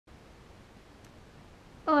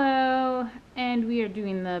And we are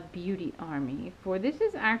doing the Beauty Army. For this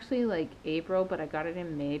is actually like April, but I got it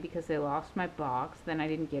in May because they lost my box. Then I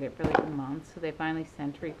didn't get it for like a month, so they finally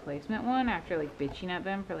sent a replacement one after like bitching at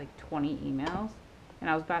them for like 20 emails. And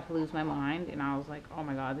I was about to lose my mind, and I was like, oh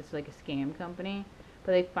my god, this is like a scam company.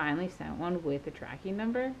 But they finally sent one with a tracking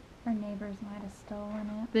number. Our neighbors might have stolen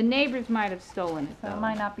it. The neighbors might have stolen it, So though. it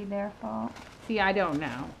might not be their fault. See, I don't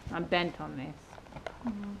know. I'm bent on this.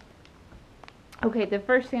 Mm-hmm. Okay, the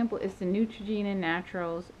first sample is the Neutrogena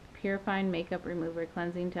Naturals Purifying Makeup Remover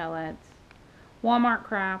Cleansing Towelettes. Walmart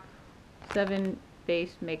crap. 7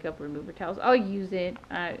 base makeup remover towels. I'll use it.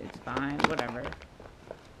 It's fine. Whatever.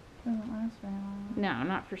 Doesn't last very long. No,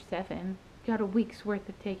 not for 7. Got a week's worth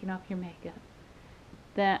of taking off your makeup.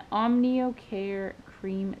 The Omnio Care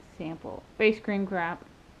Cream Sample. Face cream crap.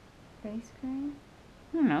 Face cream?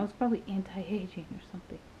 I don't know. It's probably anti-aging or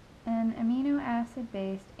something. An amino acid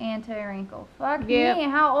based anti-wrinkle. Fuck Yep. me.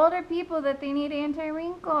 How old are people that they need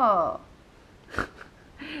anti-wrinkle?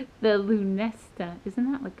 The Lunesta.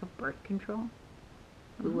 Isn't that like a birth control?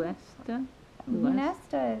 Luesta?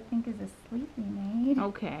 Lunesta, I think, is a sleeping aid.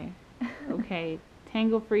 Okay. Okay.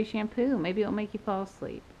 Tangle-free shampoo. Maybe it'll make you fall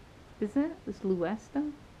asleep. Is it? It's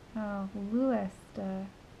Luesta? Oh, Luesta.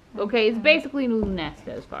 Okay, it's basically Lunesta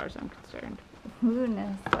as far as I'm concerned.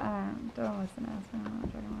 Lunesta. Don't listen to us. I don't know what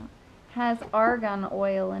I'm talking about. Has argan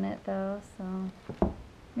oil in it, though, so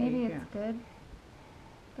maybe you it's good.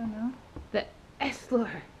 Don't know. The Essilor.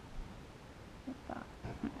 What's that?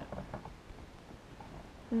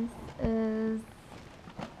 This is,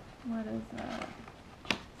 what is that?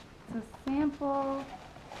 It's a sample,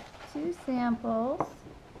 2 samples.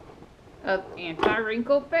 Of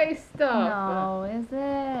anti-wrinkle face stuff. No, is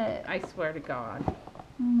it? I swear to God.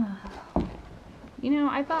 No. You know,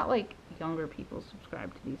 I thought like younger people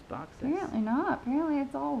subscribe to these boxes. Apparently not. Apparently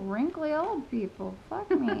it's all wrinkly old people.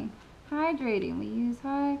 Fuck me. Hydrating. We use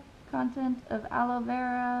high content of aloe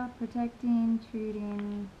vera, protecting,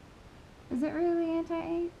 treating. Is it really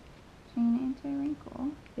anti-aging, anti-wrinkle?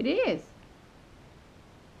 It is.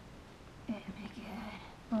 It'd be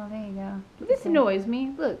good. Well, there you go. This annoys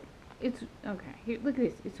me. Look, it's okay. Here, look at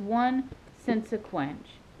this. It's 1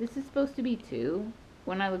 Sensequench. This is supposed to be 2.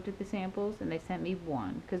 When I looked at the samples, and they sent me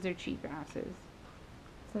 1 because they're cheap asses.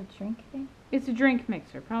 It's a drink thing? It's a drink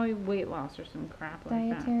mixer, probably weight loss or some crap like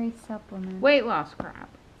Dietary supplement. that. Weight loss crap.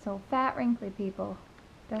 So fat, wrinkly people.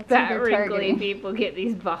 That's Fat, who they're wrinkly targeting. people get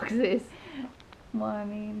these boxes. Well, I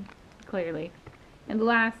mean, Clearly. And the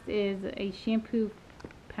last is a shampoo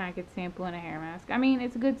packet sample and a hair mask. I mean,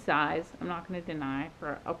 it's a good size. I'm not going to deny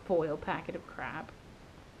for a foil packet of crap.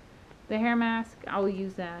 The hair mask, I'll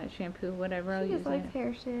use that. Shampoo, whatever, I'll she use just likes it.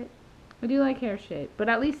 hair shit. I do like hair shit, but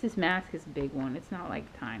at least this mask is a big one. It's not like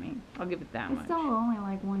tiny. I'll give it that It's much. still only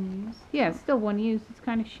like 1 use. Yeah, it's still 1 use. It's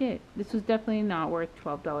kind of shit. This was definitely not worth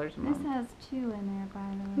 $12 a month. This has 2 in there, by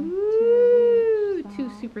the way. Ooh, 2 of each. 2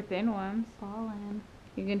 So super thin ones. ballin'.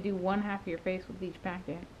 You're going to do 1 half of your face with each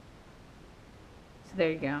packet. So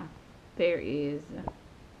there you go. There is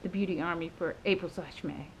the Beauty Army for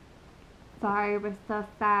April/May. Sorry, we're so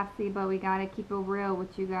sassy, but we gotta keep it real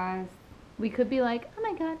with you guys. We could be like, oh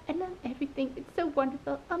my god, I love everything. It's so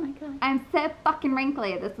wonderful. Oh my god. I'm so fucking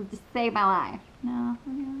wrinkly. This will just save my life. No,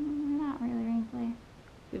 we're not really wrinkly.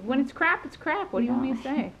 When it's crap, it's crap. What do you want me to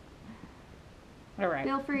say? All right.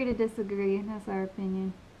 Feel free to disagree. That's our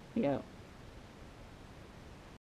opinion. Yep.